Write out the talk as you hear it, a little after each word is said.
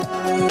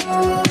Today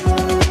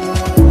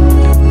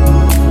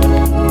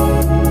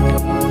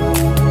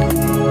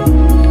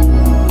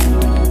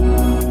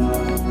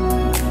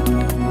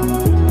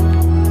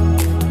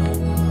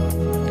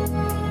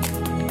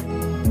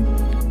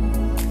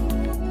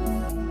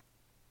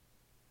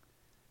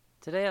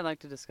I'd like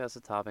to discuss a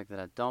topic that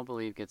I don't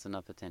believe gets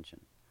enough attention.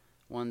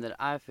 One that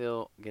I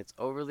feel gets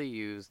overly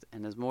used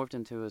and has morphed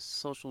into a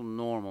social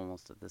norm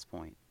almost at this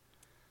point.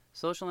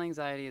 Social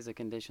anxiety is a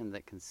condition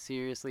that can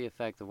seriously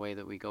affect the way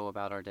that we go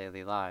about our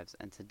daily lives,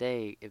 and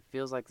today it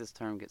feels like this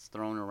term gets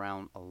thrown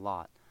around a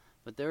lot.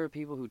 But there are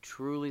people who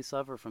truly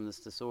suffer from this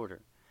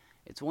disorder.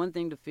 It's one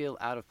thing to feel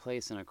out of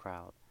place in a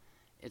crowd.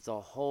 It's a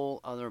whole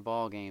other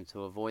ballgame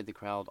to avoid the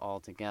crowd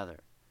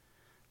altogether.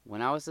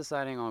 When I was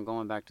deciding on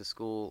going back to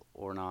school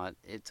or not,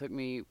 it took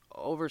me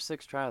over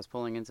 6 tries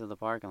pulling into the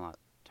parking lot,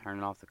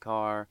 turning off the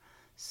car,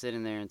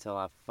 sitting there until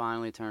I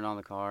finally turned on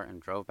the car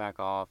and drove back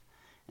off,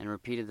 and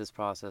repeated this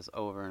process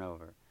over and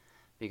over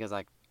because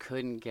I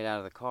couldn't get out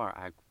of the car.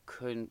 I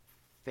couldn't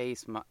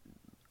face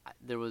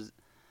there was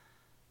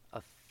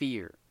a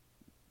fear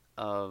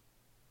of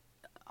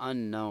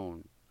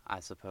unknown, I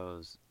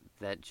suppose,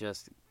 that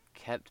just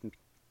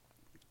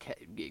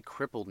it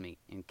crippled me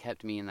and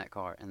kept me in that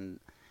car. And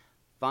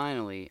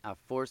finally, I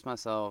forced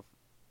myself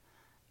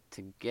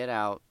to get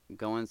out,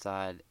 go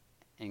inside,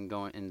 and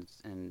go and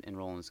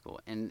enroll in school.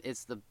 And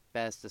it's the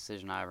best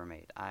decision I ever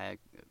made. I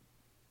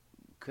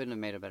couldn't have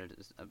made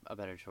a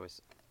better choice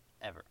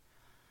ever.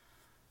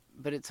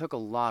 But it took a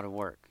lot of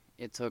work.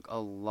 It took a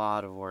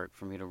lot of work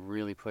for me to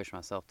really push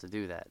myself to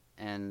do that.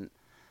 And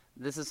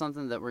this is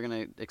something that we're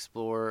going to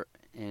explore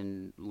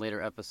in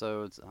later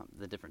episodes,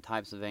 the different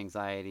types of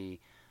anxiety,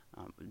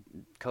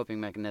 coping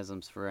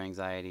mechanisms for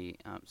anxiety,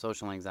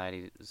 social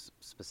anxiety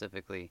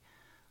specifically,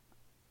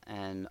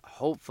 and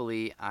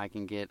hopefully I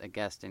can get a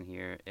guest in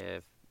here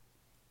if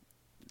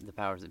the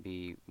powers that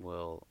be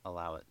will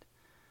allow it.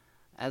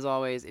 As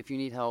always, if you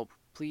need help,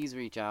 please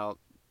reach out.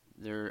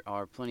 There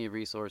are plenty of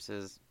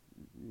resources.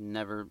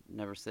 Never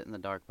sit in the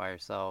dark by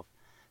yourself.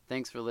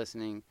 Thanks for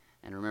listening,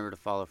 and remember to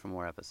follow for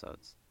more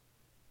episodes.